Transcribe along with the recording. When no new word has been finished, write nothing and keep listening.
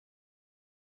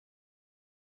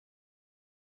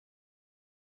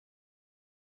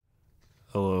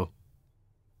Hello,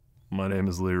 my name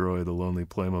is Leroy, the lonely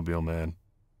Playmobil man.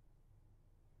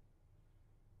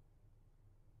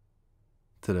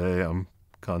 Today I'm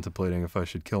contemplating if I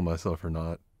should kill myself or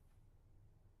not.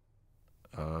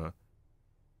 Uh,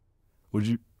 would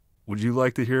you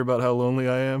like to hear about how lonely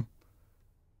I am?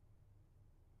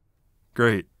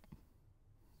 Great.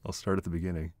 I'll start at the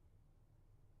beginning.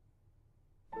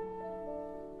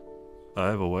 I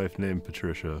have a wife named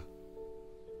Patricia.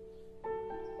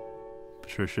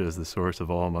 Patricia is the source of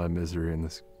all my misery in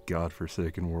this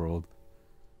godforsaken world.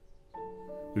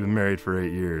 We've been married for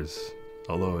 8 years,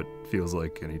 although it feels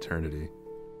like an eternity.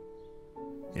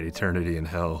 An eternity in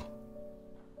hell.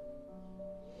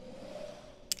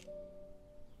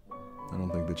 I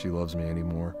don't think that she loves me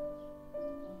anymore.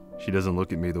 She doesn't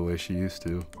look at me the way she used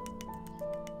to.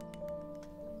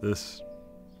 This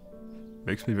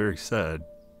makes me very sad.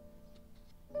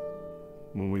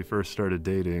 When we first started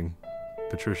dating,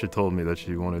 Patricia told me that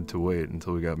she wanted to wait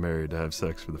until we got married to have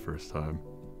sex for the first time.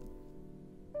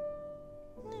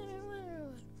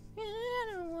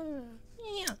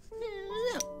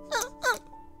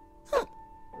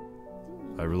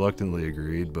 I reluctantly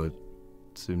agreed, but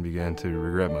soon began to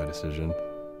regret my decision.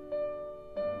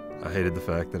 I hated the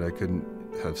fact that I couldn't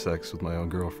have sex with my own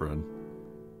girlfriend.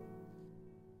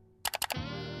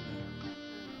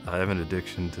 I have an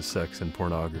addiction to sex and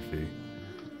pornography.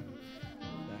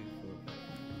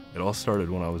 It all started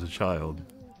when I was a child.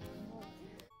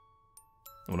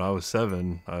 When I was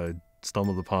 7, I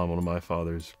stumbled upon one of my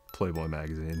father's Playboy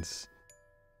magazines.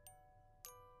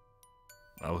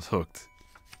 I was hooked,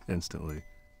 instantly.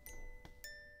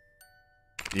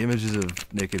 The images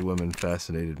of naked women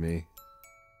fascinated me.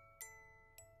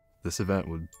 This event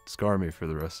would scar me for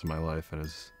the rest of my life and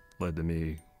has led to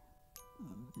me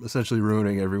essentially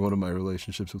ruining every one of my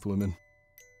relationships with women.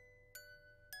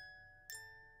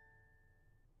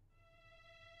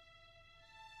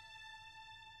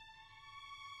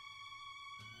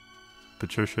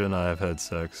 Patricia and I have had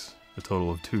sex a total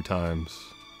of 2 times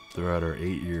throughout our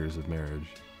 8 years of marriage.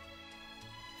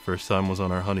 First time was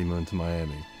on our honeymoon to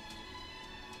Miami.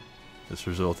 This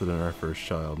resulted in our first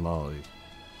child, Molly.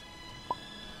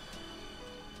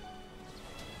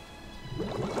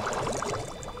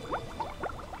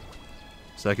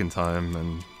 Second time,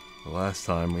 and the last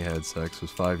time we had sex was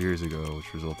 5 years ago,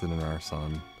 which resulted in our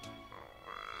son,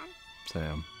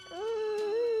 Sam.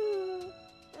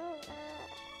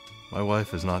 My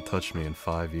wife has not touched me in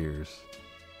 5 years.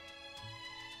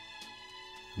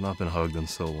 I've not been hugged in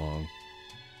so long.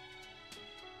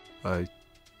 I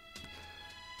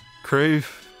crave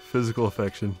physical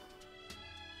affection.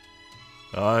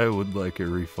 I would like a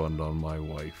refund on my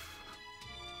wife.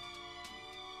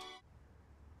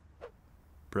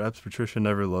 Perhaps Patricia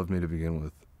never loved me to begin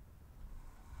with.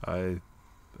 I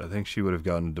think she would have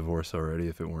gotten a divorce already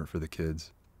if it weren't for the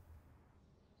kids.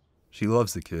 She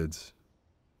loves the kids.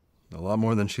 A lot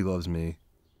more than she loves me.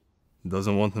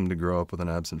 Doesn't want them to grow up with an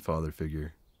absent father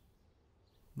figure.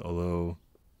 Although,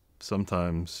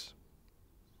 sometimes,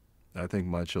 I think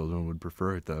my children would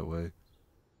prefer it that way.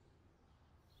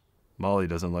 Molly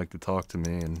doesn't like to talk to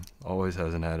me and always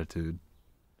has an attitude.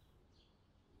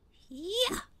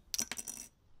 Yeah.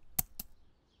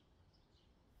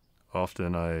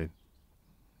 Often I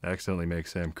accidentally make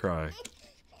Sam cry.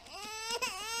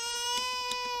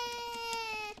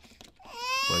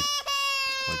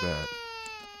 Like that.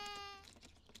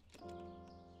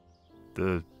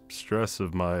 The stress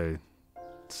of my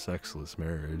sexless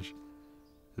marriage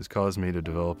has caused me to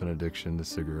develop an addiction to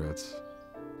cigarettes.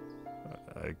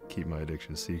 I keep my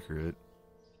addiction secret.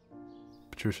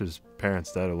 Patricia's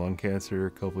parents died of lung cancer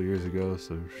a couple years ago,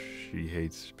 so she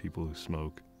hates people who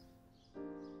smoke.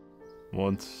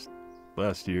 Once,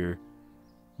 last year,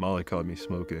 Molly caught me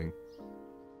smoking.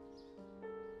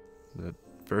 At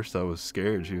first I was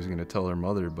scared she was going to tell her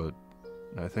mother, but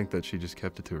I think that she just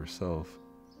kept it to herself.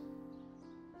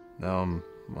 Now I'm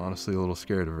honestly a little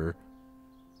scared of her.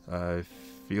 I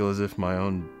feel as if my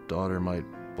own daughter might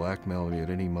blackmail me at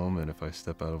any moment if I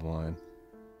step out of line.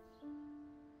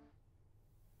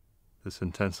 This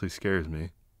intensely scares me.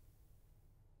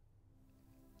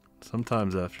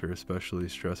 Sometimes after especially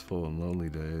stressful and lonely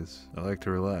days, I like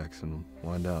to relax and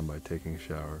wind down by taking a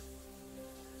shower.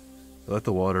 I let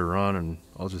the water run and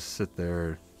I'll just sit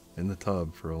there in the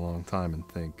tub for a long time and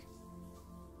think.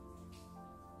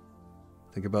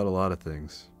 Think about a lot of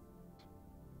things.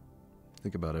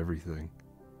 Think about everything.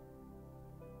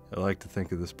 I like to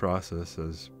think of this process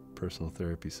as personal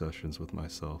therapy sessions with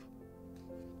myself.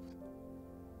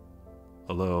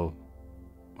 Although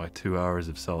my 2 hours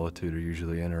of solitude are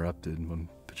usually interrupted when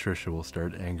Patricia will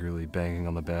start angrily banging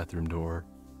on the bathroom door.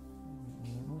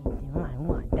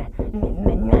 Leroy.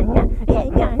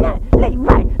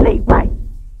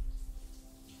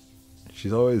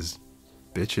 She's always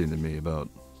bitching to me about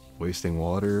wasting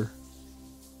water.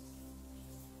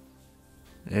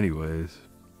 Anyways,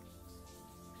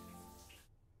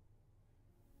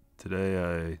 today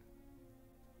I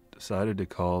decided to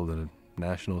call the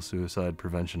National Suicide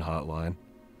Prevention Hotline.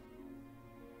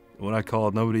 When I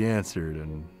called, nobody answered,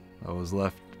 and I was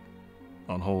left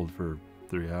on hold for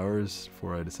 3 hours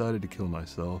before I decided to kill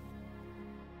myself.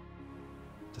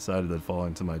 Decided that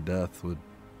falling to my death would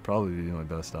probably be my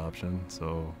best option,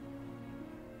 so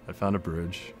I found a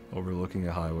bridge overlooking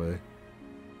a highway,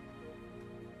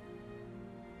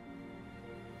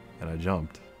 and I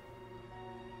jumped.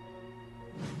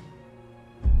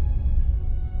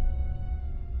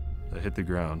 I hit the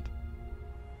ground,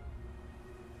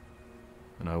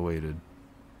 and I waited.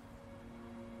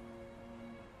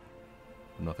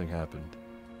 Nothing happened.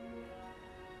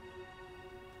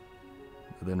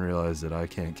 I then realized that I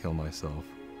can't kill myself.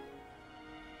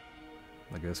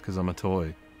 I guess because I'm a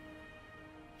toy.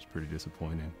 It's pretty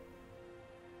disappointing.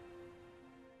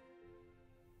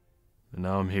 And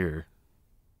now I'm here.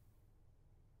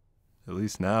 At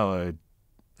least now I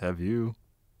have you.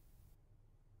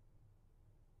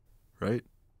 Right?